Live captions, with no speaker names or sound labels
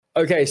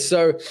Okay,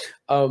 so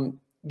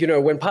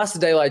when Pastor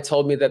Daylight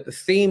told me that the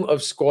theme of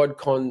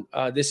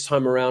SquadCon this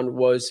time around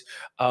was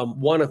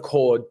one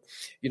accord,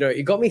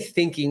 it got me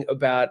thinking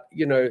about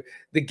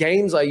the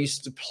games I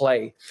used to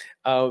play,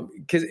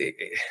 because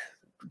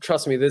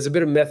trust me, there's a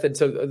bit of method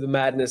to the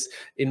madness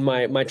in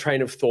my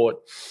train of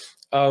thought.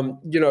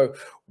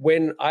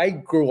 When I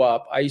grew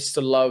up, I used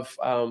to love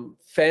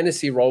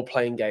fantasy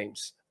role-playing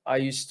games. I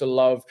used to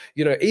love,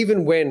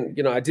 even when,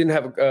 I didn't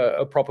have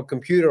a proper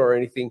computer or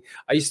anything,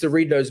 I used to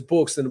read those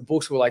books, and the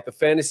books were like the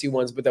fantasy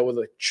ones, but they were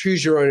like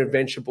choose your own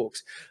adventure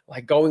books,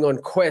 like going on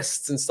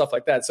quests and stuff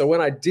like that. So when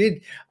I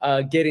did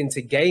get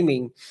into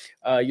gaming,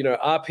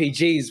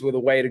 RPGs were the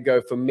way to go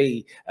for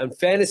me, and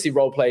fantasy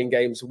role-playing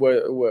games was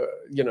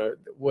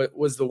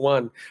the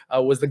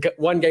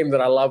one game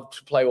that I loved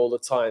to play all the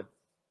time.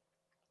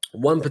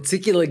 One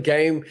particular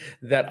game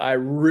that I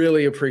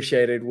really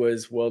appreciated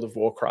was World of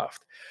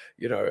Warcraft,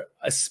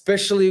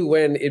 especially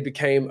when it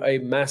became a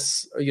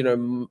mass,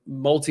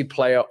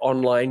 multiplayer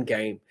online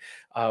game.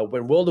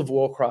 When World of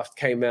Warcraft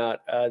came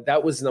out,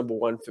 that was number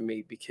one for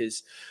me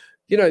because,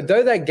 though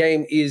that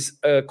game is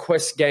a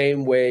quest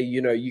game where,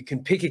 you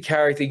can pick a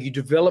character, you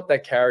develop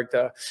that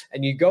character,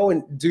 and you go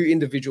and do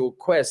individual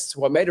quests,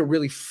 what made it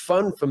really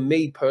fun for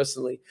me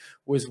personally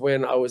was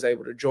when I was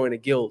able to join a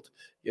guild,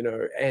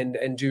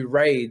 and do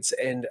raids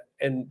and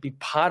be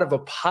part of a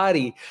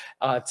party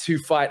to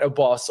fight a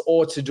boss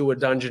or to do a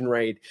dungeon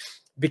raid.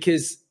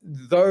 Because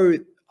though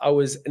I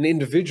was an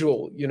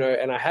individual,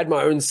 and I had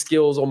my own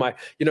skills, or my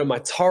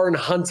Tauren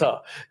Hunter,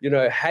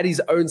 had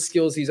his own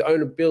skills, his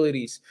own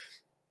abilities,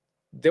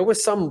 there were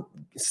some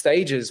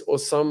stages or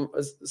some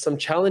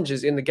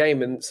challenges in the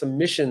game and some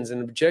missions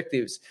and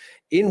objectives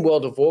in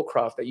World of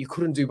Warcraft that you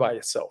couldn't do by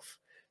yourself,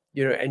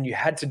 and you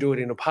had to do it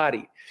in a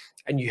party.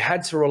 And you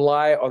had to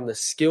rely on the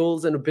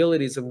skills and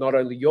abilities of not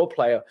only your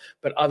player,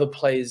 but other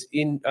players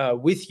in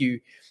with you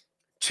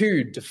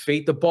to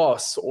defeat the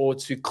boss or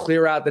to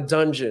clear out the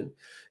dungeon,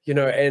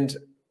 And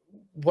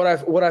what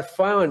I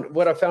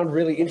found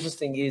really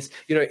interesting is,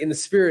 in the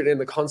spirit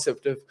and the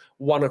concept of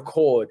one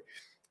accord,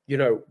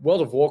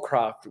 World of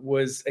Warcraft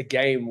was a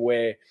game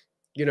where,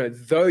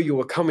 though you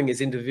were coming as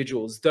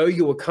individuals, though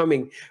you were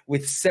coming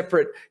with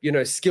separate,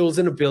 skills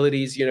and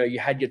abilities, you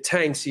had your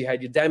tanks, you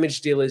had your damage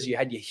dealers, you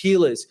had your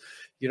healers,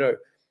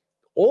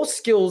 all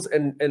skills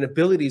and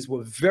abilities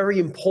were very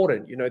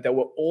important. They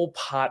were all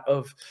part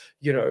of,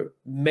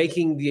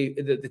 making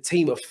the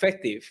team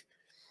effective.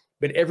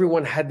 But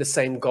everyone had the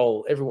same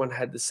goal, everyone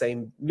had the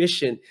same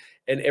mission,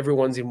 and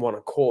everyone's in one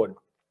accord.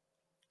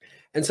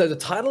 And so the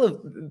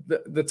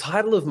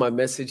title of my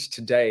message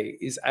today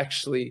is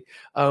actually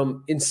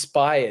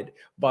inspired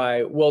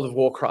by World of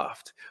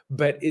Warcraft,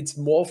 but it's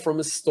more from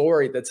a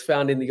story that's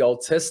found in the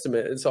Old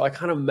Testament. And so I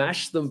kind of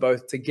mashed them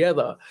both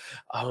together,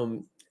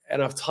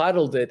 and I've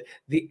titled it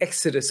The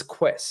Exodus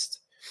Quest.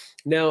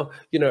 Now,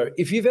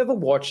 if you've ever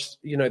watched,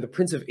 The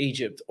Prince of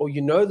Egypt, or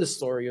the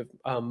story of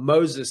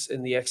Moses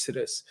in the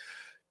Exodus,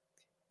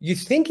 you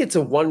think it's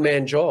a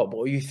one-man job,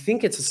 or you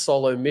think it's a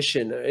solo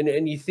mission,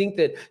 and you think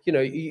that,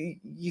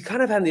 you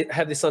kind of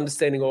have this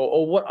understanding,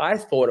 or what I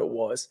thought it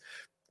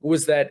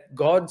was that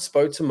God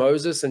spoke to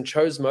Moses and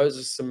chose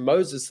Moses, and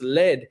Moses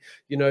led,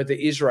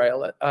 the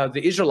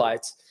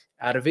Israelites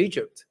out of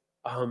Egypt.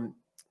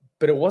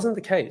 But it wasn't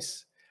the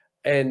case.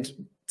 And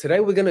today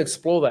we're going to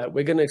explore that.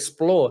 We're going to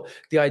explore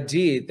the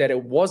idea that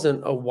it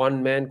wasn't a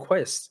one-man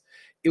quest.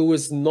 It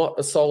was not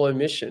a solo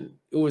mission.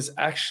 It was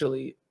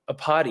actually a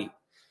party.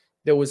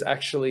 There was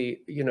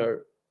actually,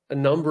 a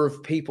number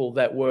of people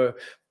that were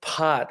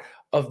part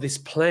of this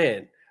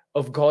plan,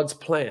 of God's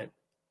plan.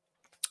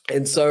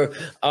 And so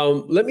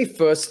let me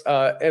first,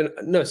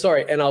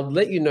 and I'll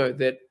let you know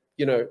that,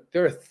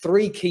 there are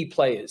three key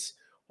players,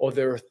 or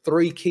there are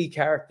three key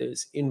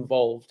characters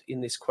involved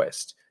in this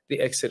quest, the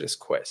Exodus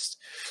quest.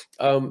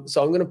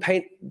 So I'm going to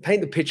paint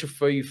the picture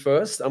for you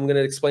first. I'm going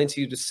to explain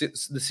to you the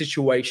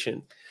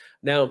situation.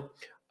 Now,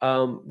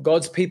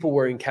 God's people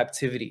were in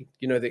captivity.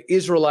 The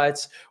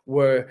Israelites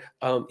were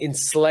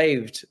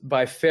enslaved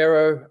by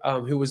Pharaoh,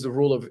 who was the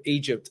ruler of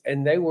Egypt,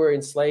 and they were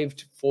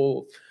enslaved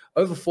for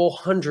over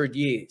 400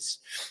 years.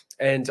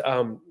 And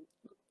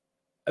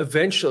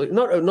eventually,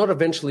 not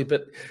eventually,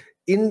 but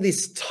in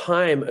this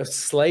time of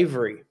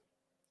slavery,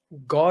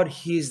 God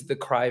hears the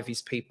cry of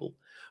his people.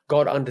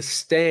 God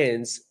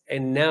understands,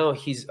 and now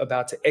he's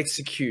about to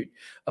execute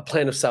a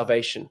plan of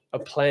salvation, a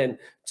plan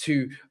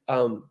to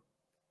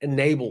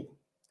enable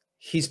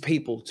his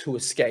people to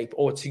escape,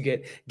 or to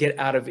get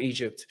out of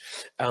Egypt,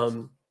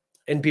 and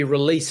be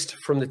released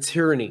from the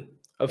tyranny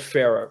of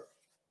Pharaoh.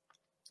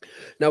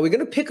 Now we're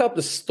going to pick up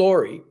the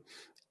story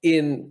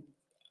in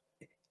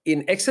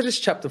Exodus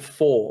chapter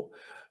 4,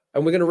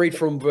 and we're going to read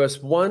from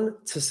verse 1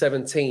 to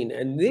 17.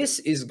 And this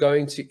is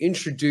going to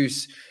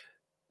introduce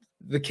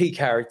the key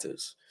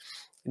characters.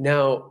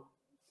 Now,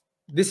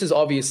 this is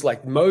obvious,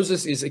 like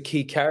Moses is a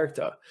key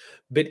character,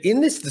 but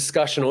in this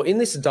discussion, or in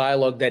this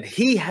dialogue that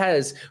he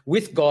has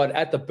with God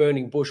at the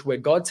burning bush, where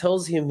God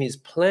tells him his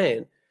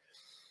plan,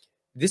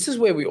 this is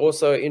where we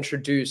also are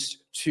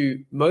introduced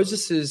to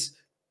Moses's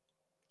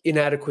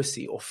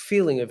inadequacy or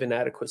feeling of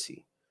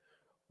inadequacy.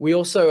 We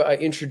also are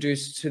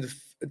introduced to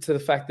the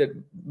fact that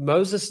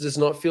Moses does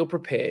not feel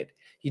prepared.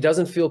 He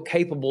doesn't feel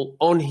capable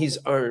on his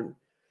own.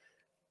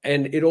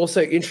 And it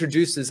also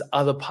introduces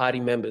other party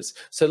members.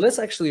 So let's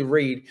actually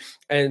read.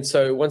 And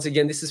so once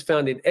again, this is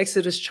found in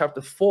Exodus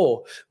chapter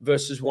 4,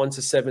 verses 1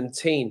 to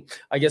 17.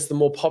 I guess the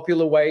more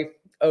popular way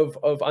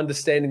of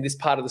understanding this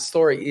part of the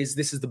story is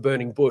this is the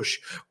burning bush,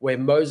 where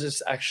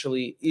Moses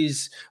actually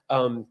is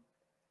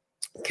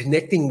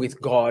connecting with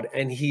God,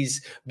 and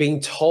he's being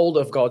told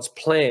of God's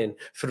plan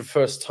for the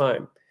first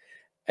time.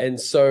 And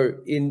so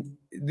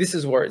this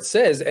is where it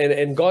says,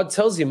 and God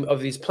tells him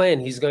of his plan.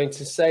 He's going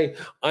to say,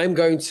 I'm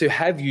going to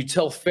have you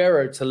tell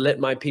Pharaoh to let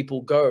my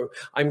people go.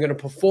 I'm going to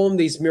perform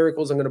these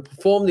miracles. I'm going to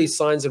perform these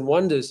signs and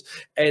wonders.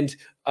 And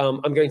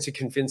I'm going to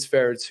convince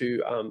Pharaoh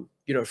to,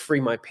 free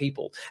my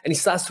people. And he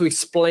starts to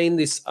explain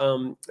this,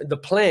 the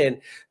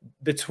plan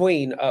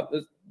between,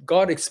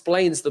 God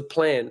explains the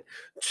plan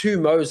to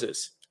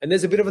Moses. And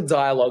there's a bit of a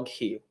dialogue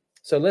here.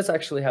 So let's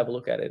actually have a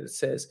look at it. It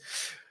says,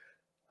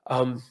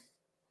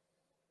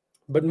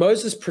 but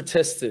Moses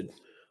protested,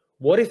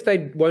 what if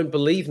they won't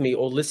believe me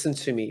or listen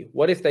to me?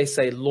 What if they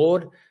say,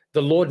 Lord,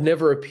 the Lord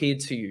never appeared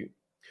to you?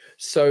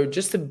 So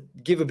just to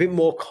give a bit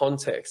more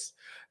context,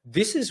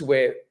 this is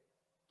where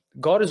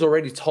God has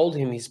already told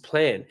him his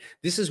plan.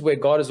 This is where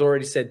God has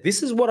already said,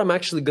 this is what I'm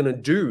actually going to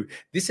do.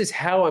 This is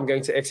how I'm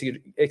going to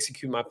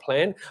execute my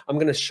plan. I'm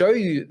going to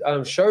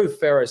show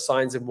Pharaoh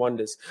signs and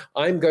wonders.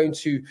 I'm going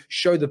to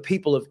show the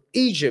people of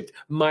Egypt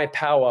my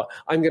power.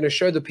 I'm going to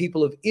show the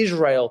people of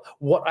Israel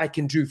what I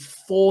can do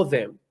for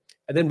them.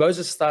 And then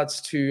Moses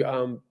starts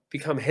to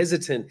become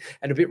hesitant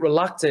and a bit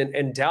reluctant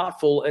and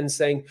doubtful and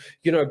saying,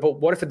 but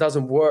what if it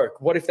doesn't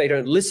work? What if they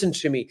don't listen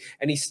to me?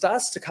 And he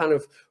starts to kind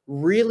of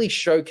really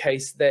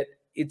showcase that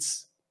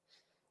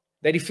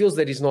he feels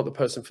that he's not the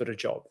person for the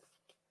job.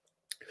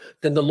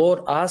 Then the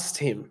Lord asked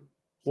him,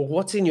 well,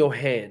 what's in your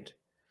hand?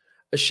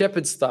 A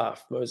shepherd's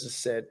staff, Moses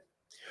said.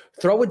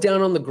 Throw it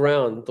down on the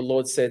ground, the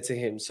Lord said to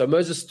him. So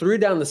Moses threw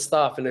down the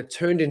staff and it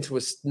turned into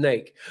a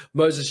snake.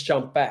 Moses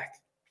jumped back.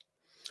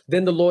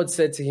 Then the Lord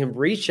said to him,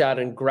 reach out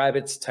and grab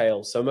its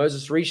tail. So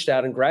Moses reached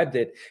out and grabbed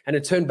it, and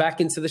it turned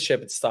back into the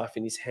shepherd's staff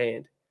in his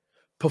hand.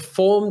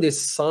 Perform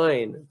this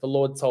sign, the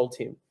Lord told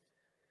him.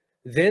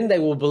 Then they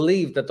will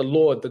believe that the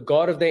Lord, the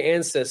God of their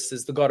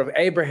ancestors, the God of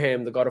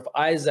Abraham, the God of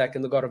Isaac,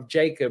 and the God of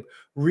Jacob,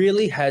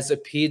 really has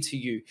appeared to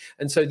you.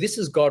 And so this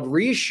is God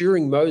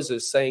reassuring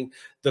Moses, saying,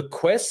 the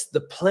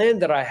plan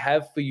that I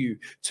have for you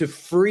to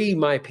free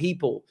my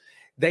people,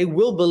 they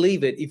will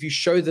believe it if you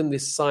show them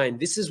this sign.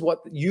 This is what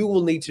you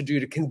will need to do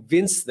to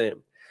convince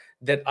them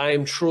that I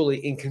am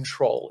truly in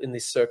control in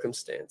this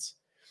circumstance.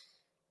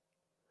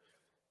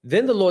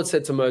 Then the Lord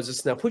said to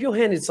Moses, now put your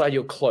hand inside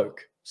your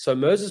cloak. So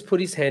Moses put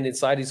his hand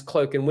inside his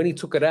cloak, and when he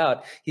took it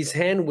out, his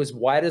hand was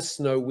white as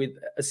snow with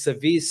a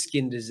severe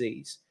skin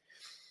disease.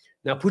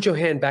 Now put your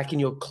hand back in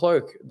your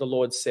cloak, the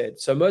Lord said.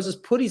 So Moses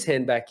put his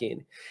hand back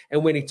in,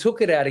 and when he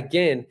took it out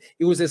again,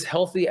 it was as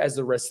healthy as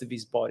the rest of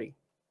his body.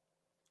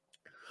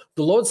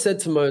 The Lord said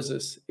to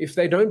Moses, if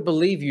they don't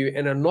believe you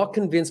and are not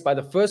convinced by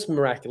the first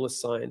miraculous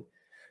sign,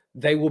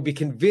 they will be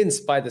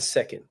convinced by the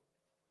second.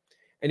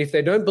 And if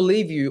they don't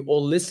believe you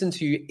or listen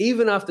to you,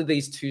 even after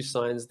these two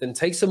signs, then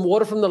take some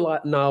water from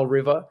the Nile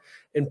River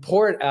and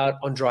pour it out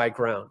on dry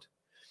ground.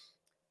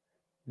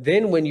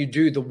 Then when you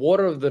do, the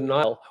water of the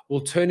Nile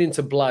will turn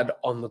into blood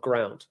on the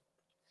ground.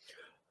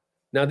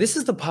 Now, this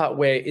is the part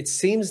where it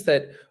seems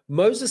that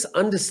Moses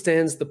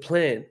understands the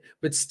plan,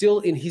 but still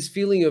in his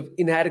feeling of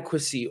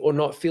inadequacy or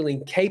not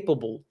feeling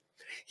capable,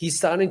 he's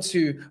starting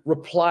to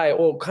reply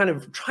or kind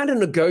of trying to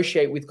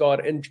negotiate with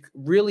God and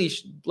really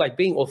like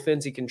being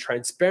authentic and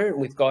transparent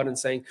with God and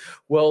saying,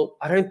 well,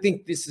 I don't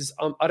think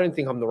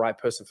I'm the right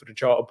person for the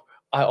job.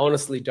 I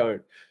honestly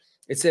don't.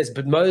 It says,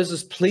 but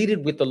Moses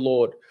pleaded with the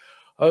Lord,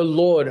 oh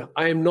Lord,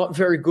 I am not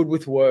very good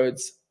with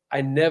words.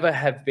 I never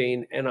have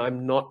been, and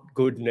I'm not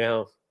good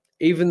now.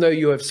 Even though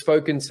you have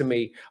spoken to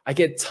me, I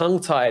get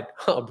tongue-tied.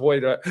 Oh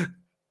boy,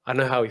 I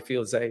know how he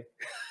feels, eh?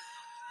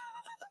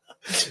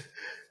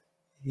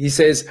 He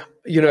says,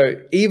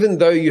 even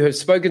though you have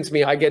spoken to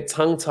me, I get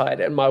tongue-tied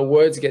and my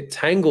words get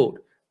tangled.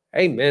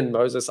 Amen,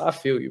 Moses. I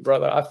feel you,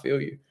 brother. I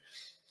feel you.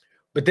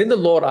 But then the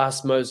Lord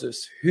asked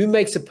Moses, who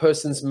makes a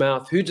person's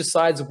mouth? Who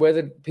decides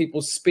whether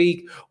people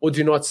speak or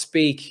do not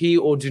speak,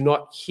 hear or do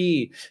not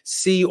hear,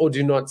 see or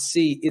do not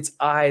see? It's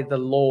I, the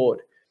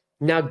Lord.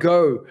 Now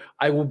go,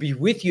 I will be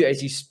with you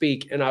as you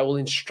speak, and I will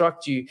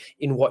instruct you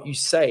in what you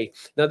say.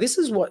 Now, this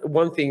is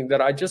one thing that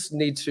I just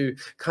need to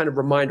kind of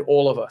remind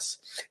all of us,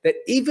 that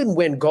even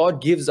when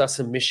God gives us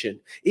a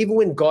mission, even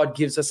when God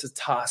gives us a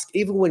task,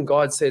 even when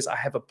God says, I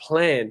have a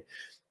plan,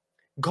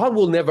 God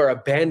will never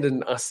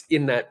abandon us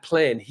in that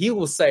plan. He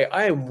will say,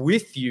 I am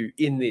with you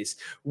in this.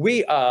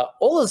 We are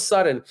all of a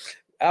sudden,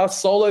 our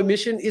solo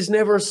mission is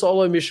never a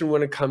solo mission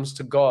when it comes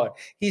to God.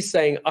 He's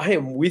saying, I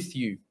am with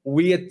you.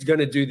 We are going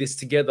to do this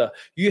together.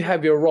 You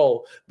have your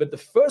role. But the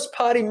first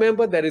party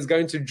member that is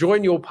going to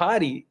join your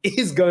party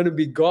is going to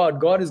be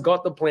God. God has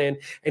got the plan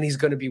and he's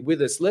going to be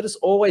with us. Let us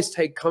always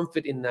take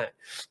comfort in that.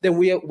 Then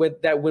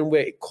when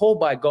we're called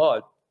by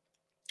God,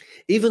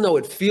 even though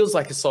it feels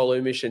like a solo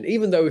mission,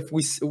 even though if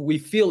we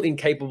feel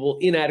incapable,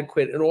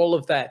 inadequate, and all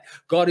of that,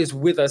 God is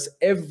with us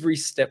every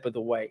step of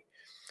the way.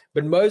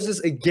 But Moses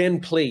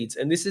again pleads,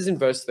 and this is in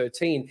verse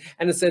 13,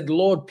 and it said,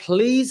 Lord,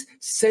 please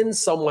send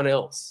someone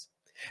else.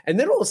 And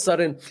then all of a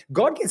sudden,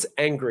 God gets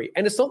angry.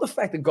 And it's not the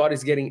fact that God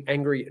is getting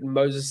angry at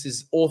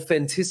Moses'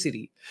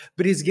 authenticity,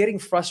 but he's getting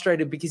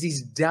frustrated because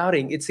he's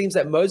doubting. It seems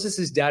that Moses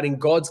is doubting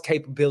God's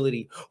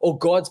capability or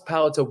God's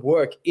power to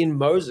work in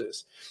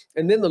Moses.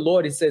 And then the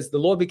Lord, it says, the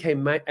Lord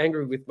became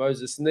angry with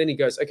Moses. And then he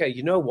goes, okay,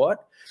 you know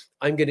what?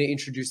 I'm going to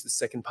introduce the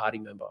second party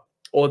member,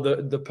 or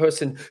the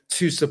person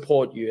to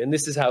support you. And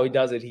this is how he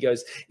does it. He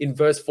goes, in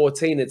verse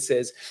 14, it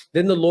says,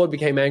 then the Lord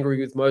became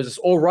angry with Moses.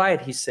 All right,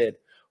 he said,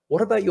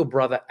 what about your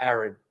brother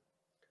Aaron,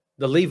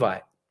 the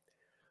Levite?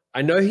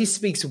 I know he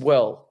speaks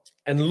well.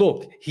 And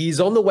look, he's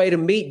on the way to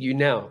meet you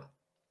now.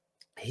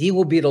 He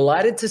will be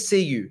delighted to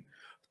see you.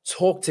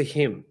 Talk to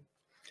him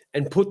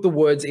and put the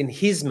words in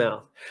his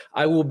mouth.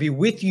 I will be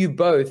with you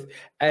both,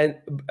 and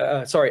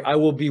I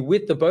will be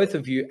with the both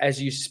of you as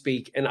you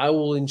speak, and I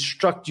will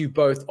instruct you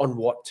both on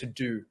what to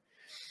do.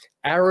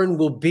 Aaron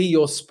will be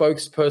your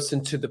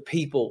spokesperson to the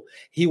people.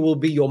 He will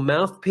be your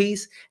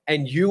mouthpiece,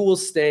 and you will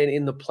stand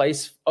in the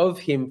place of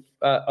him,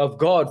 of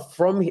God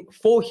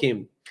for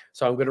him.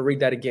 So I'm going to read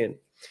that again.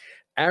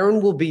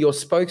 Aaron will be your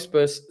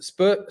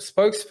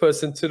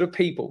spokesperson to the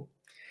people.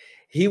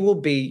 He will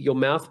be your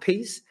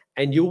mouthpiece,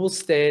 and you will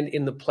stand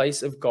in the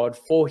place of God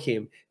for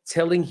him,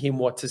 telling him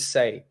what to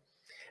say.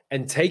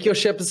 And take your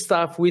shepherd's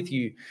staff with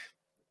you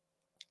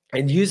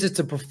and use it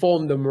to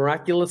perform the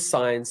miraculous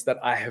signs that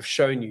I have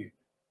shown you.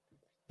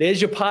 There's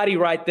your party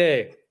right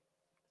there.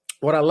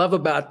 What I love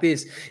about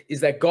this is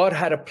that God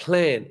had a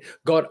plan.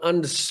 God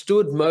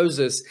understood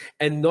Moses,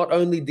 and not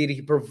only did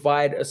he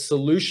provide a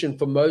solution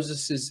for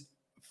Moses's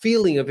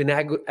feeling of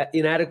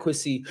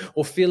inadequacy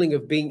or feeling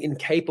of being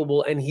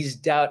incapable and his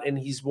doubt and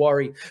his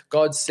worry,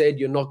 God said,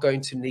 you're not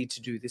going to need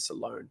to do this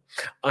alone.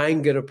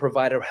 I'm going to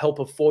provide a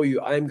helper for you.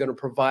 I'm going to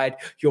provide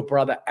your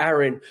brother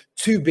Aaron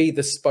to be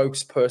the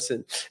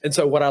spokesperson. And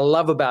so what I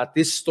love about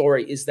this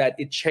story is that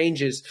it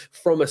changes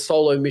from a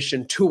solo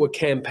mission to a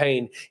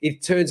campaign.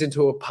 It turns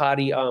into a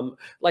party,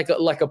 like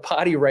a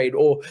party raid,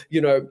 or,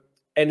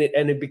 and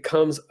it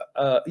becomes,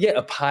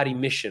 a party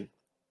mission.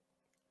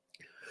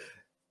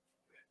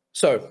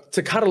 So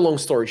to cut a long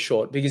story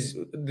short, because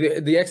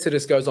the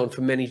Exodus goes on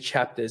for many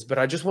chapters, but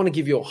I just want to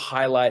give you a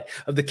highlight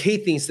of the key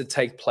things that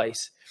take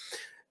place.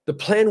 The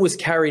plan was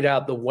carried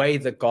out the way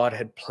that God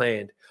had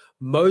planned.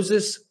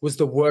 Moses was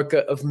the worker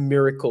of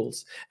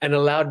miracles and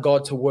allowed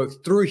God to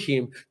work through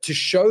him to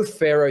show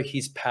Pharaoh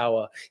his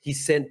power. He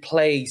sent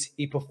plagues.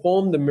 He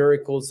performed the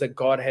miracles that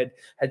God had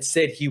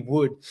said he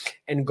would,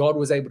 and God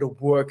was able to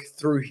work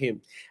through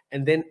him.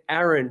 And then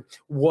Aaron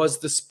was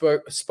the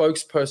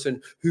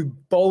spokesperson who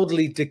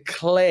boldly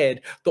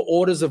declared the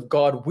orders of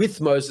God with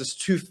Moses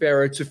to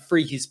Pharaoh to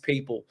free his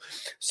people.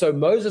 So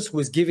Moses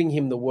was giving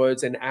him the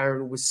words and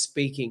Aaron was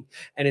speaking.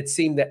 And it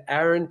seemed that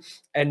Aaron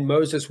and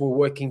Moses were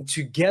working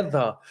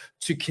together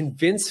to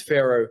convince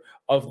Pharaoh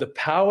of the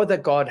power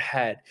that God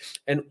had,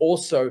 and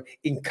also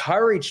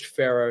encouraged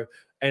Pharaoh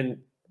and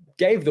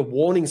gave the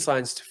warning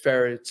signs to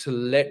Pharaoh to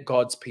let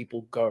God's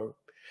people go.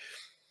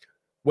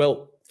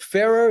 Well,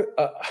 Pharaoh,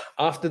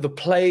 after the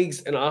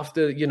plagues and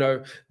after,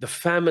 the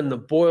famine, the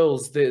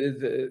boils,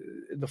 the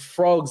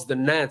frogs, the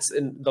gnats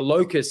and the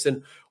locusts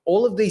and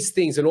all of these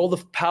things and all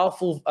the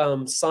powerful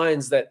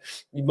signs that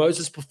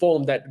Moses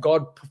performed, that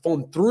God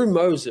performed through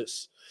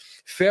Moses,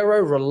 Pharaoh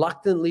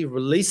reluctantly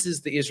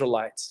releases the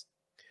Israelites,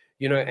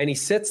 and he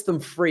sets them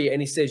free and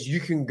he says,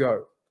 you can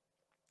go.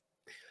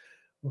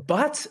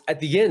 But at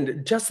the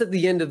end, just at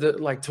the end of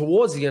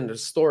towards the end of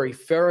the story,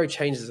 Pharaoh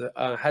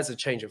has a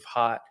change of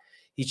heart.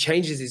 He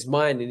changes his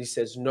mind and he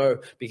says no,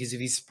 because of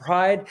his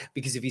pride,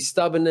 because of his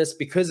stubbornness,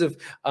 because of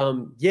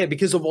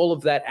all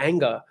of that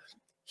anger.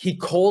 He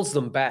calls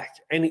them back,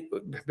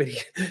 but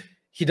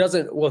he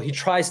doesn't. Well, he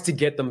tries to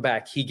get them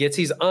back. He gets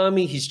his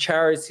army, his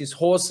chariots, his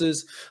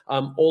horses,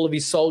 all of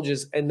his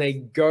soldiers, and they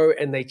go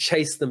and they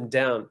chase them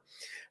down.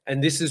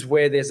 And this is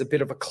where there's a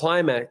bit of a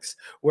climax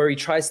where he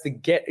tries to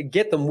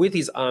get them with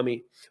his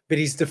army, but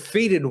he's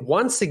defeated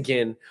once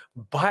again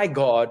by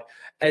God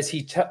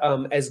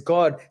as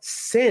God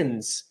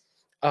sends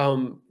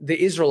the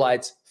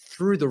Israelites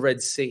through the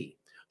Red Sea.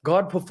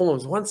 God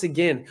performs once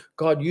again.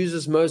 God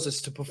uses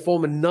Moses to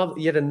perform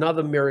yet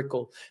another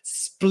miracle,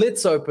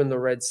 splits open the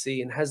Red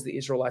Sea and has the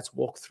Israelites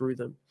walk through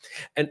them.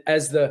 And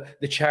as the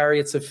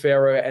chariots of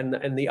Pharaoh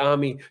and the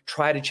army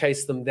try to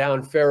chase them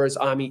down, Pharaoh's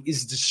army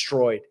is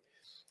destroyed.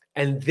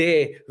 And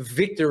their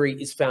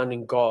victory is found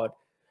in God.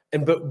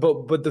 And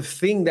but the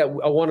thing that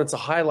I wanted to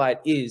highlight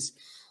is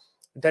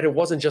that it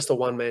wasn't just a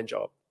one-man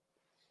job.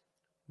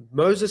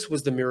 Moses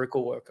was the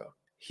miracle worker.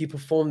 He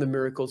performed the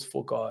miracles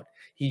for God.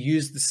 He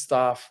used the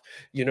staff,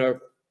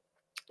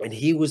 and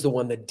he was the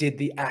one that did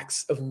the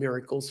acts of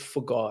miracles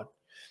for God.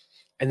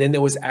 And then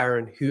there was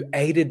Aaron, who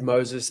aided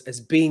Moses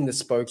as being the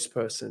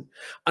spokesperson,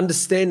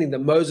 understanding that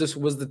Moses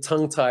was the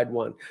tongue-tied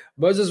one.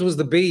 Moses was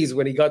the bees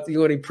when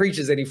he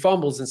preaches and he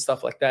fumbles and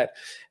stuff like that.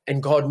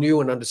 And God knew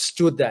and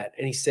understood that.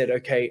 And he said,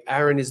 okay,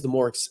 Aaron is the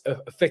more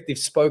effective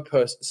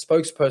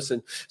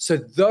spokesperson. So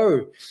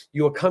though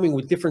you are coming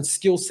with different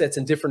skill sets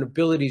and different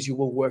abilities, you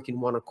will work in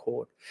one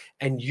accord,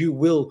 and you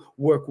will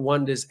work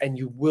wonders, and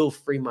you will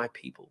free my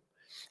people.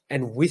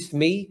 And with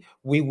me,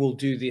 we will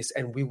do this,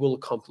 and we will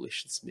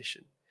accomplish this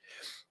mission.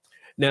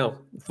 Now,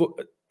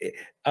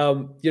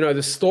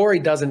 the story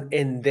doesn't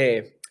end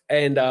there.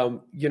 And,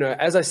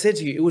 as I said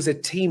to you, it was a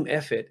team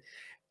effort.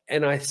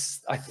 And I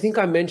think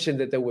I mentioned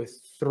that there were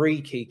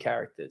 3 key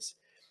characters.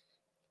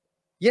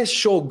 Yes,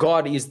 sure,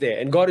 God is there.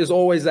 And God is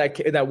always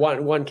that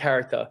one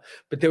character.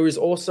 But there is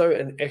also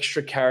an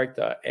extra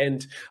character.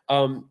 And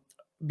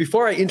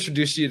before I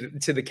introduce you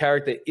to the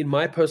character, in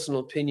my personal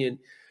opinion,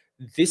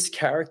 this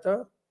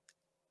character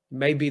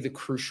may be the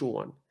crucial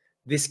one.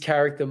 This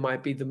character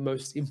might be the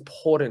most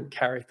important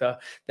character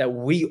that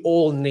we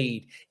all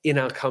need in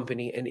our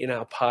company and in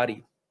our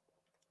party.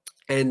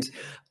 And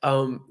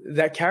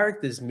that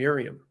character is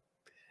Miriam.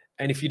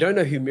 And if you don't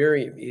know who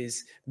Miriam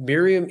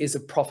is a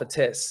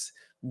prophetess.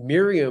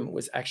 Miriam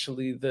was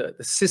actually the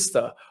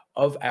sister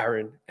of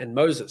Aaron and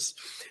Moses.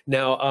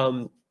 Now,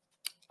 I'm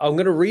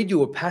going to read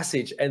you a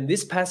passage, and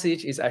this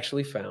passage is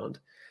actually found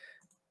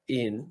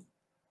in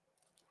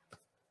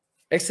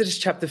Exodus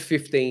chapter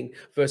 15,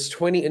 verse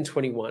 20 and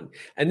 21.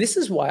 And this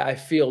is why I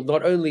feel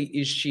not only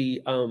is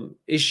she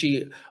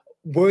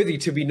worthy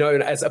to be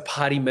known as a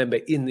party member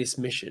in this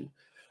mission,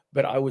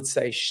 but I would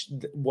say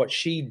what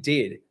she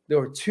did, there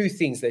were 2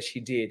 things that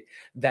she did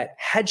that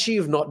had she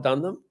have not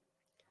done them,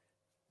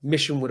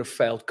 mission would have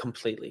failed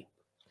completely.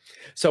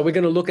 So we're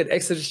going to look at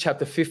Exodus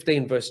chapter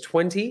 15, verse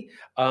 20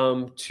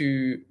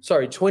 to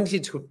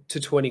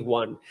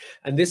 21.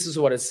 And this is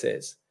what it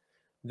says.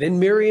 Then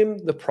Miriam,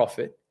 the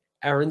prophet,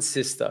 Aaron's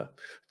sister,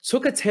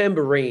 took a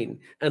tambourine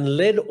and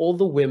led all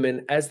the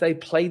women as they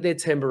played their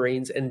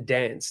tambourines and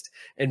danced.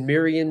 And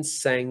Miriam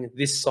sang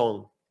this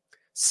song: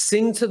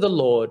 "Sing to the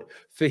Lord,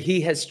 for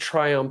he has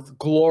triumphed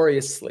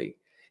gloriously.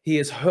 He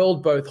has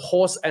hurled both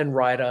horse and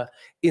rider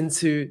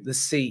into the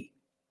sea."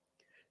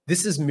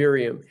 This is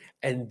Miriam,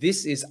 and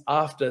this is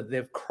after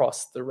they've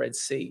crossed the Red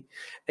Sea.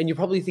 And you're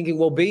probably thinking,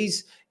 well,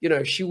 Bees,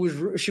 she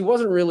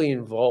wasn't really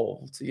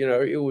involved.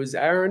 It was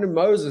Aaron and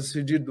Moses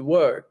who did the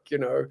work.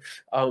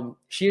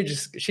 She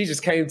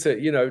just came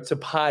to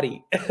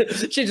party.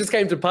 She just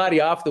came to party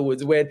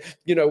afterwards.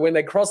 When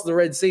they crossed the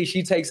Red Sea,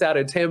 she takes out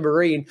her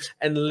tambourine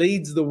and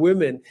leads the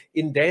women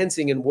in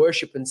dancing and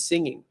worship and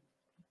singing.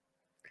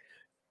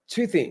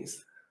 2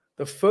 things.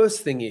 The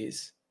first thing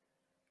is,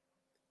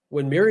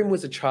 when Miriam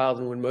was a child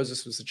and when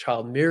Moses was a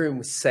child,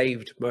 Miriam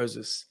saved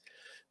Moses.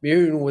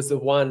 Miriam was the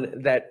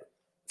one that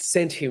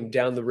sent him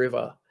down the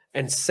river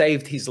and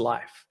saved his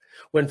life.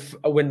 When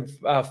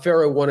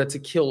Pharaoh wanted to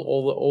kill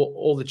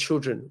all the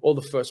children, all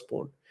the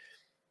firstborn,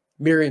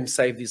 Miriam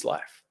saved his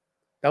life.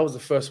 That was the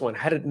first one.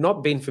 Had it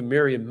not been for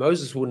Miriam,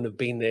 Moses wouldn't have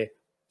been there,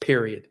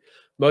 period.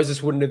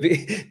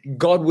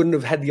 God wouldn't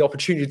have had the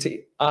opportunity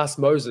to ask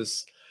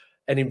Moses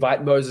and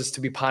invite Moses to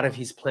be part of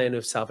his plan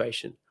of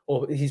salvation,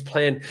 or his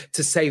plan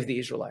to save the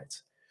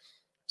Israelites.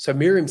 So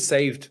Miriam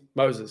saved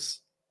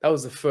Moses. That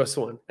was the first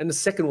one. And the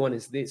second one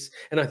is this.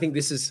 And I think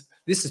this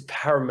is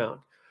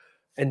paramount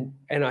and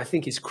I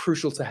think is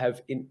crucial to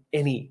have in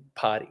any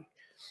party.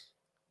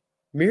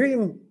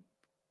 Miriam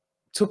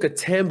took a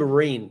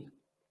tambourine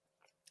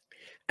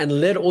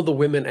and led all the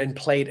women and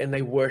played, and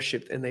they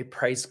worshiped and they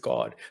praised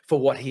God for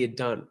what he had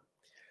done.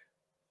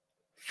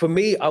 For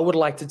me, I would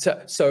like to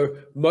tell, so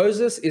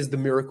Moses is the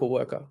miracle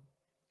worker.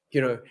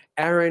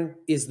 Aaron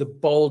is the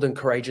bold and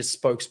courageous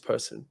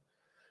spokesperson.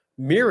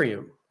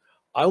 Miriam,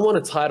 I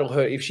want to title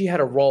her, if she had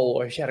a role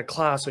or if she had a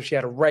class or if she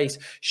had a race,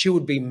 she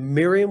would be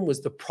Miriam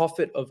was the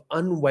prophet of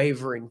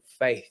unwavering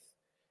faith.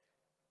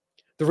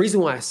 The reason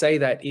why I say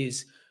that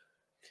is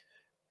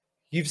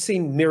you've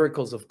seen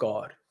miracles of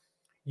God.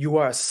 You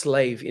are a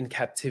slave in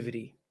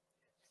captivity.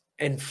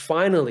 And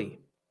finally,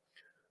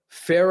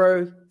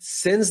 Pharaoh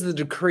sends the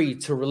decree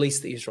to release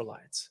the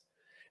Israelites.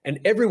 And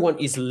everyone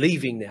is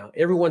leaving now.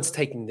 Everyone's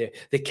taking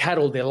their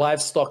cattle, their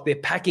livestock. They're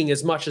packing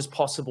as much as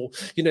possible.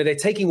 They're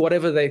taking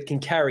whatever they can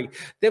carry.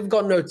 They've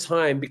got no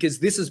time because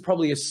this is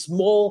probably a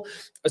small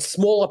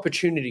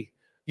opportunity,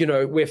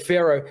 where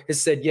Pharaoh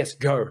has said, yes,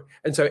 go.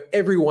 And so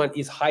everyone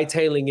is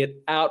hightailing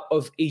it out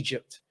of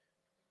Egypt.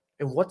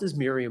 And what does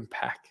Miriam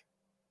pack?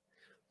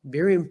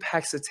 Miriam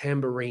packs a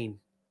tambourine.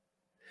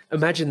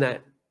 Imagine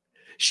that.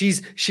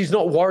 She's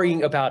not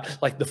worrying about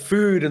like the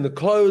food and the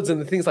clothes and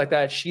the things like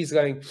that. She's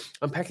going,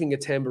 I'm packing a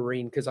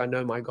tambourine because I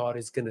know my God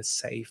is going to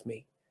save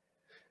me.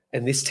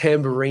 And this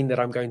tambourine that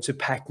I'm going to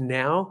pack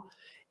now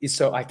is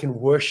so I can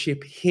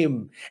worship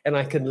him and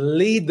I can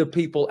lead the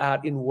people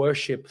out in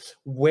worship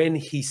when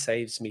he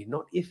saves me,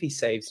 not if he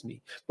saves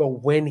me, but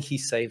when he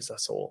saves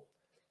us all.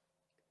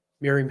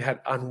 Miriam had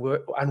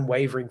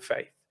unwavering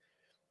faith,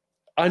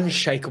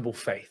 unshakable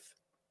faith.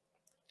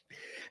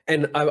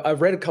 And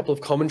I've read a couple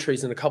of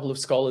commentaries and a couple of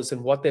scholars,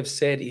 and what they've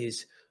said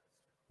is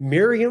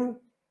Miriam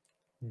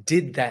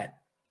did that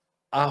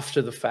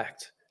after the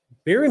fact.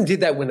 Miriam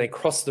did that when they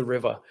crossed the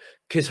river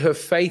because her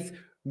faith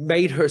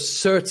made her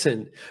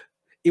certain.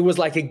 It was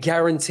like a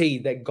guarantee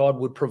that God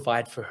would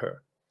provide for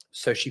her.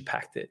 So she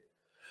packed it.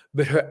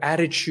 But her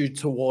attitude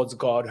towards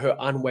God, her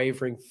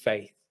unwavering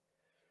faith,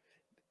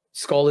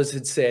 scholars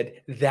had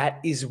said that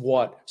is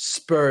what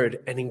spurred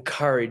and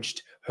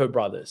encouraged her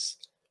brothers.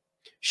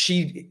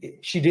 She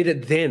did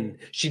it then.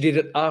 She did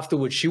it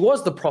afterwards. She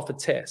was the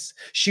prophetess.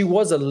 She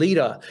was a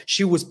leader.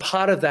 She was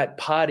part of that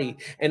party.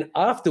 And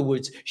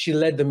afterwards, she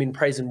led them in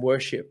praise and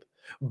worship.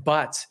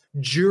 But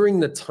during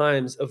the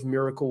times of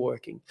miracle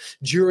working,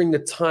 during the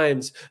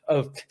times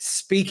of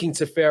speaking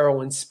to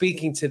Pharaoh and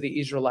speaking to the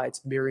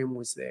Israelites, Miriam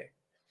was there.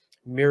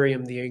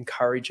 Miriam, the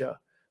encourager.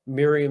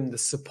 Miriam, the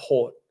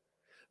support.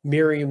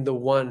 Miriam, the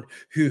one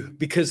who,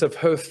 because of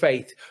her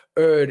faith,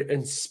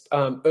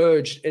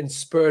 urged and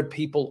spurred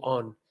people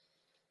on.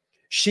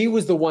 She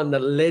was the one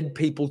that led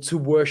people to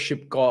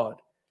worship God.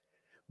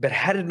 But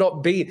had it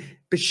not been,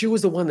 but she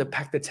was the one that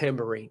packed the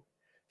tambourine.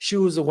 She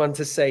was the one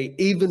to say,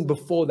 even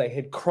before they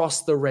had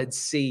crossed the Red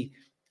Sea,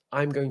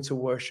 I'm going to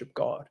worship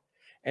God.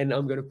 And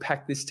I'm going to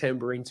pack this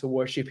tambourine to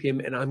worship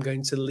him. And I'm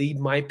going to lead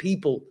my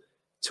people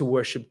to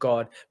worship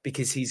God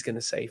because he's going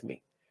to save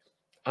me.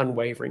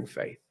 Unwavering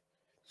faith.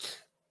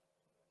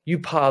 You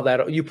put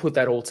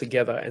that all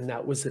together, and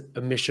that was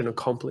a mission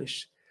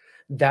accomplished.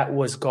 That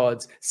was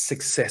God's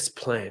success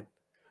plan.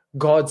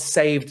 God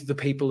saved the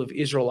people of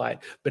Israelite,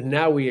 but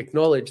now we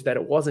acknowledge that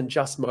it wasn't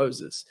just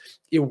Moses.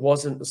 It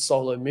wasn't a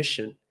solo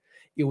mission.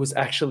 It was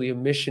actually a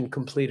mission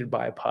completed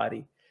by a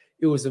party.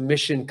 It was a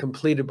mission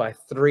completed by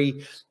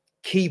three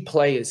key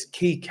players,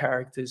 key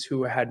characters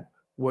who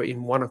were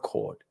in one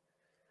accord.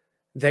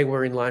 They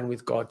were in line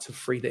with God to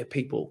free their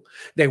people.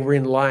 They were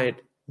in line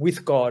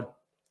with God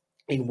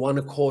in one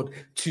accord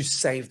to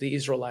save the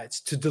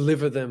Israelites, to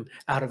deliver them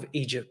out of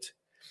Egypt.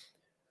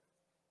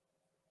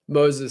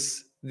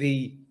 Moses,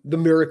 the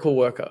miracle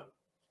worker.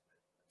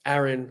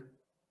 Aaron,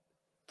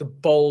 the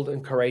bold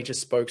and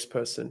courageous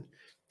spokesperson.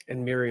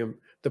 And Miriam,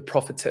 the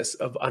prophetess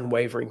of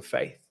unwavering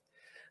faith.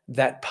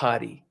 That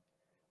party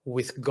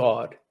with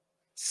God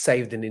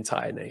saved an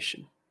entire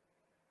nation.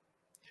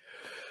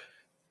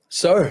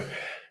 So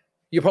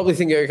you're probably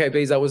thinking, okay,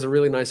 Bees, that was a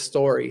really nice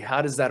story.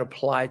 How does that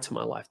apply to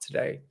my life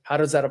today? How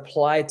does that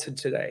apply to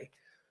today?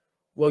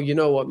 Well, you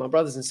know what, my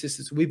brothers and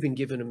sisters, we've been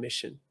given a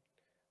mission.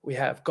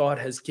 God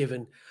has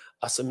given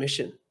us a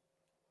mission.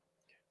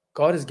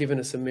 God has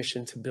given us a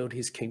mission to build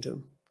his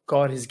kingdom.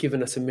 God has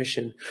given us a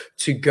mission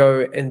to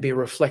go and be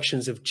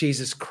reflections of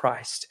Jesus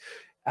Christ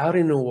out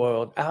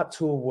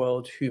to a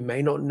world who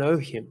may not know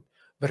him,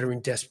 but are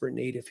in desperate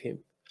need of him.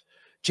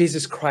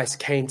 Jesus Christ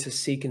came to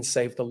seek and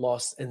save the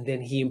lost, and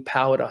then he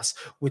empowered us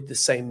with the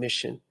same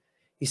mission.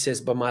 He says,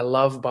 by my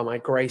love, by my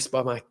grace,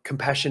 by my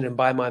compassion, and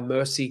by my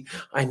mercy,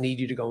 I need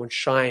you to go and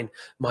shine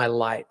my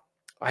light.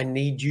 I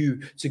need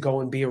you to go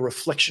and be a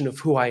reflection of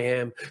who I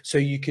am so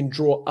you can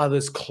draw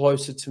others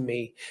closer to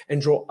me and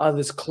draw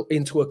others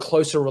into a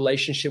closer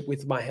relationship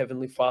with my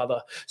Heavenly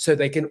Father so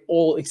they can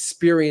all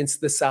experience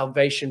the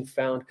salvation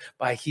found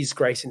by his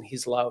grace and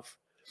his love.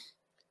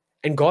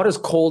 And God has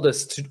called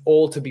us to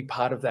all to be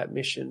part of that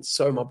mission.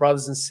 So my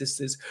brothers and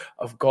sisters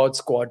of God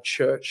Squad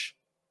Church,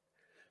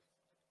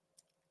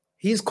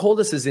 he has called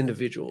us as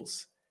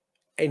individuals,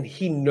 and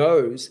he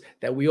knows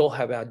that we all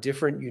have our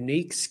different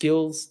unique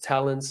skills,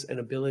 talents, and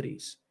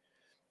abilities.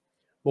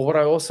 But what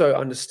I also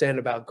understand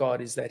about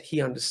God is that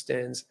he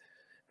understands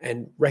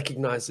and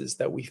recognizes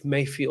that we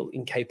may feel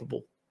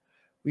incapable.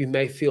 We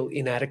may feel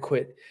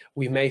inadequate.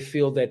 We may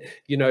feel that,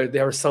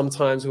 there are some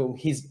times when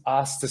he's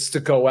asked us to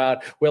go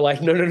out. We're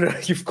like, no,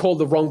 you've called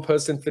the wrong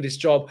person for this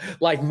job.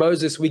 Like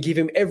Moses, we give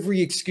him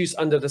every excuse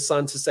under the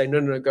sun to say,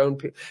 no, go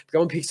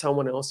and pick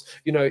someone else.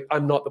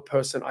 I'm not the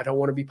person. I don't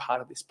want to be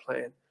part of this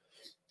plan.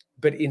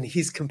 But in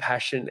his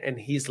compassion and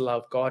his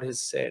love, God has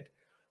said,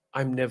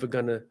 I'm never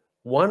going to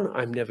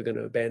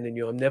abandon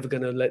you. I'm never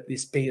going to let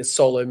this be a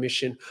solo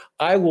mission.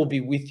 I will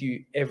be with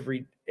you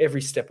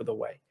every step of the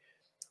way.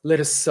 Let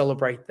us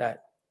celebrate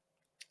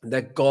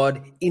that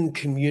God in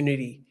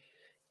community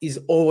is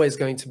always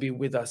going to be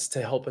with us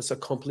to help us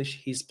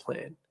accomplish his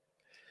plan.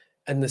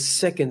 And the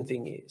second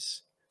thing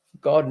is,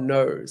 God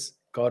knows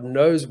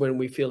when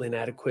we feel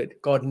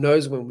inadequate. God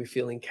knows when we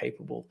feel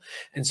incapable.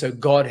 And so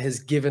God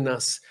has given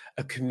us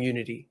a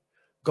community.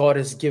 God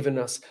has given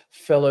us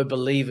fellow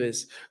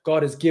believers.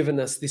 God has given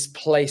us this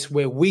place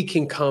where we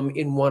can come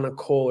in one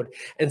accord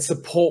and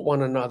support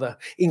one another,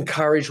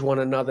 encourage one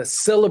another,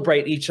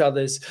 celebrate each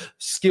other's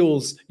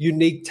skills,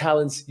 unique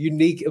talents,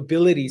 unique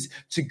abilities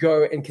to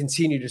go and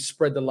continue to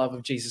spread the love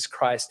of Jesus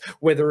Christ,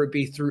 whether it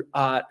be through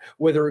art,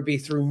 whether it be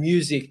through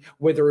music,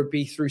 whether it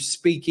be through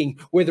speaking,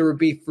 whether it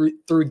be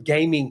through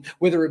gaming,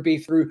 whether it be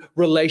through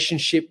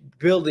relationship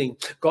building.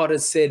 God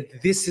has said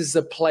this is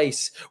a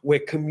place where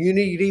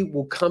community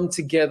will come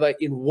together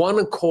in one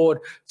accord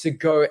to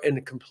go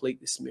and complete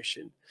this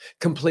mission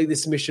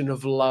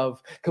of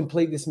love,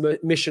 complete this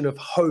mission of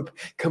hope,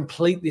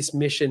 complete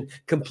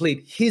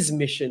his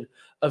mission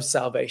of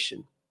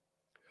salvation.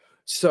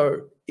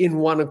 So in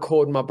one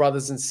accord, my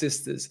brothers and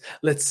sisters,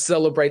 let's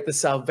celebrate the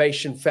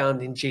salvation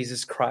found in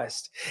Jesus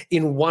Christ.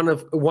 In one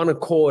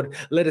accord,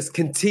 let us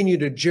continue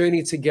to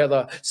journey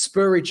together,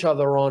 spur each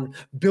other on,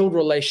 build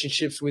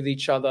relationships with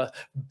each other,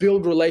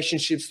 build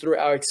relationships through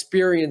our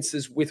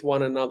experiences with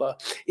one another.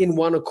 In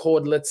one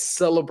accord, let's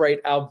celebrate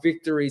our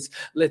victories.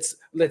 Let's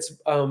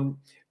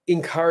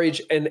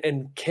encourage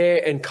and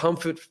care and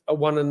comfort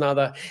one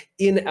another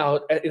in our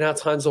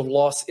times of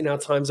loss, in our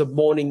times of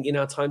mourning, in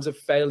our times of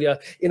failure,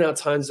 in our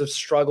times of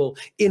struggle.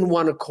 In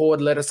one accord,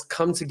 let us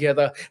come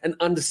together and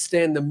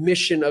understand the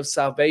mission of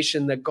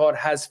salvation that God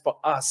has for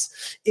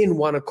us. In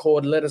one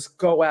accord, let us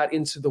go out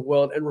into the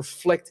world and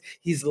reflect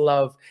his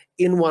love.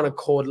 In one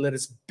accord, let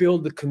us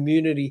build the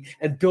community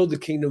and build the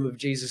kingdom of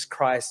Jesus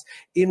Christ.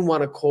 In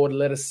one accord,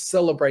 let us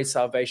celebrate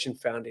salvation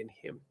found in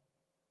him.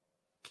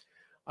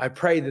 I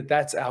pray that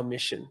that's our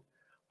mission.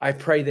 I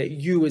pray that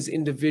you as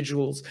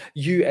individuals,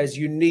 you as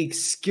unique,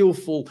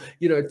 skillful,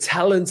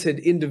 talented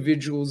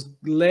individuals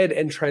led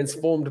and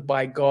transformed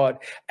by God,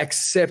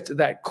 accept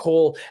that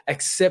call,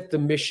 accept the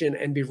mission,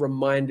 and be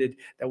reminded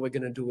that we're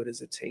going to do it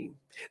as a team,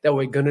 that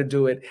we're going to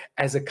do it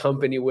as a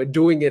company. We're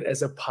doing it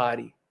as a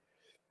party.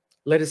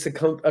 Let us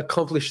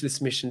accomplish this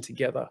mission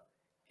together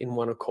in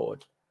one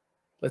accord.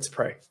 Let's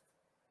pray.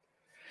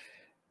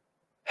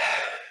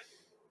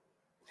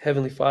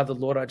 Heavenly Father,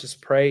 Lord, I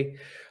just pray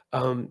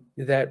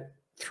that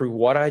through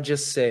what I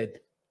just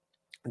said,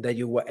 that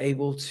you were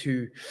able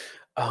to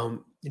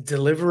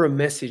deliver a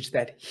message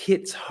that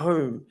hits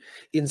home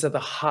into the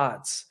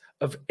hearts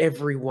of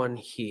everyone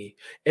here,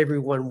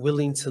 everyone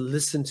willing to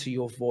listen to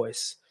your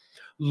voice.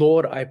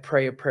 Lord, I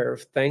pray a prayer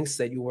of thanks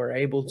that you were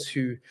able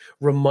to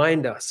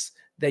remind us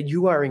that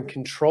you are in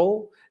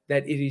control,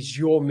 that it is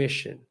your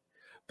mission.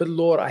 But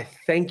Lord, I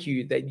thank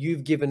you that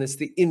you've given us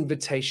the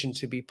invitation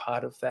to be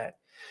part of that.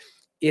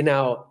 In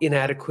our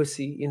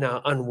inadequacy, in our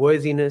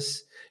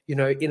unworthiness,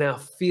 in our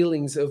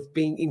feelings of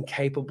being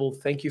incapable.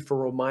 Thank you for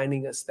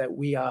reminding us that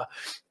we are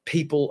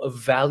people of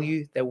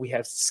value, that we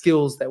have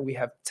skills, that we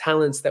have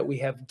talents, that we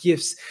have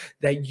gifts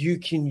that you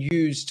can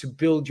use to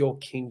build your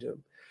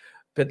kingdom.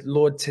 But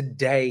Lord,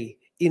 today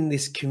in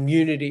this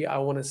community, I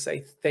want to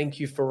say thank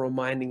you for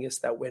reminding us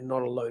that we're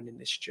not alone in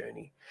this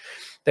journey.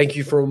 Thank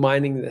you for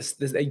reminding us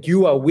that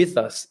you are with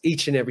us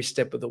each and every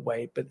step of the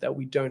way, but that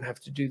we don't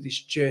have to do this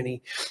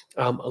journey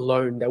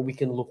alone, that we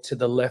can look to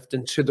the left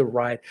and to the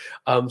right,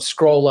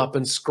 scroll up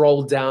and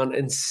scroll down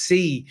and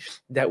see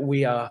that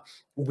we are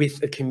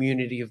with a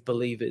community of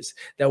believers,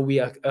 that we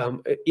are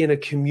in a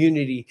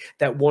community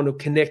that want to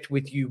connect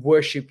with you,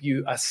 worship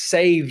you, are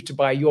saved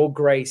by your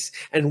grace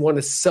and want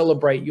to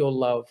celebrate your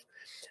love.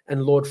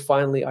 And Lord,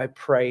 finally, I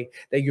pray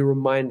that you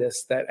remind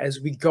us that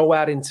as we go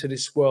out into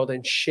this world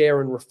and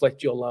share and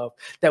reflect your love,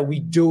 that we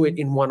do it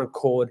in one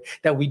accord,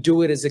 that we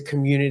do it as a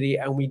community,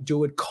 and we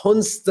do it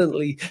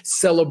constantly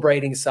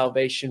celebrating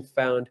salvation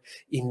found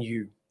in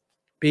you.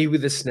 Be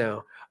with us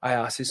now. I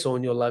ask this all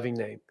in your loving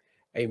name.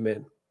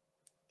 Amen.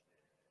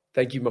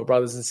 Thank you, my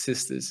brothers and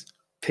sisters.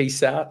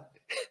 Peace out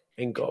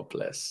and God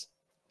bless.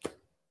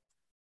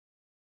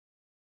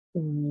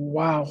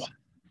 Wow.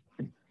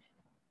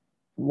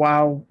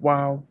 Wow,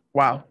 wow,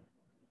 wow.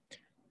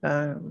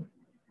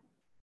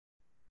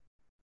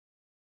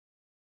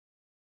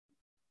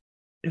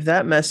 If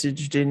that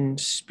message didn't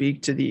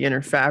speak to the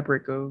inner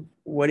fabric of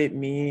what it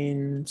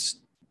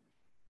means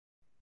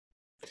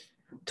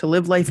to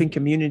live life in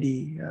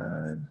community,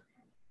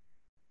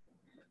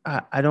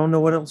 I don't know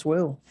what else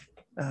will.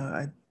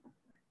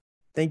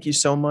 Thank you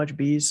so much,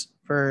 Bees,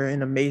 for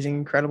an amazing,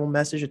 incredible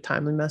message, a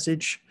timely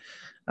message.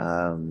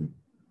 That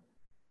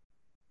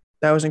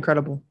was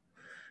incredible.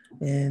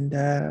 And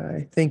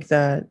I think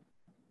that,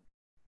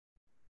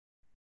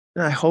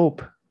 and I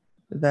hope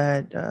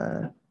that,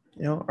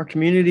 our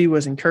community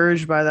was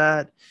encouraged by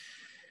that.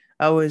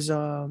 It was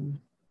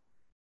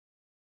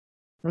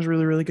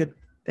really, really good.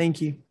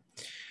 Thank you.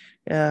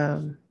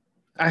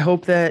 I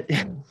hope that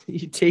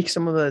you take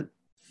some of that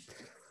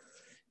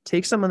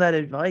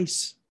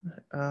advice,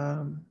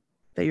 that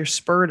you're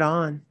spurred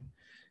on,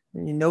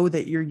 and you know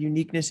that your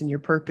uniqueness and your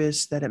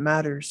purpose, that it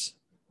matters,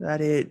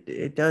 that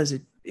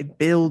it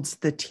builds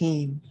the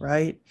team,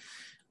 right?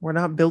 We're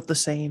not built the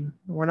same.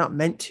 We're not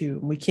meant to.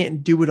 We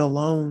can't do it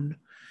alone.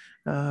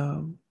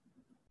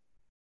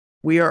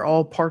 We are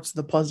all parts of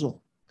the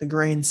puzzle, the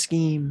grand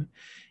scheme.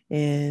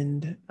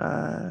 And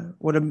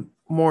what a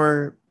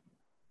more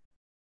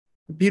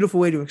beautiful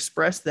way to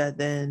express that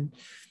than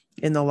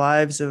in the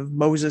lives of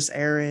Moses,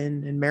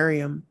 Aaron, and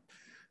Miriam,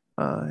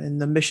 and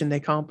the mission they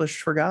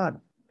accomplished for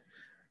God.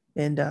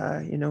 And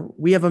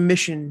we have a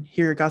mission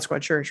here at God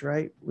Squad Church,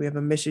 right? We have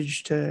a mission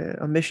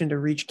to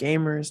reach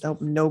gamers, to help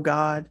them know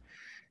God,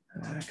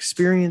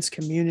 experience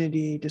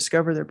community,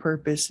 discover their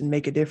purpose, and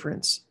make a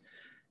difference.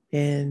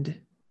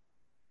 And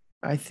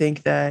I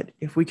think that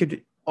if we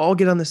could all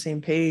get on the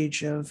same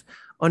page of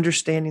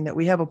understanding that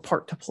we have a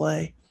part to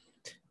play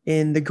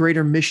in the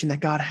greater mission that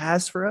God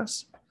has for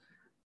us,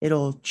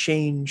 it'll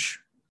change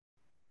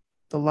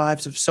the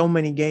lives of so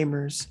many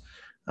gamers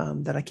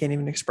that I can't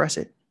even express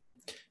it.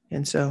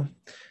 And so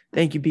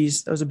thank you,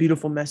 Bees. That was a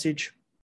beautiful message.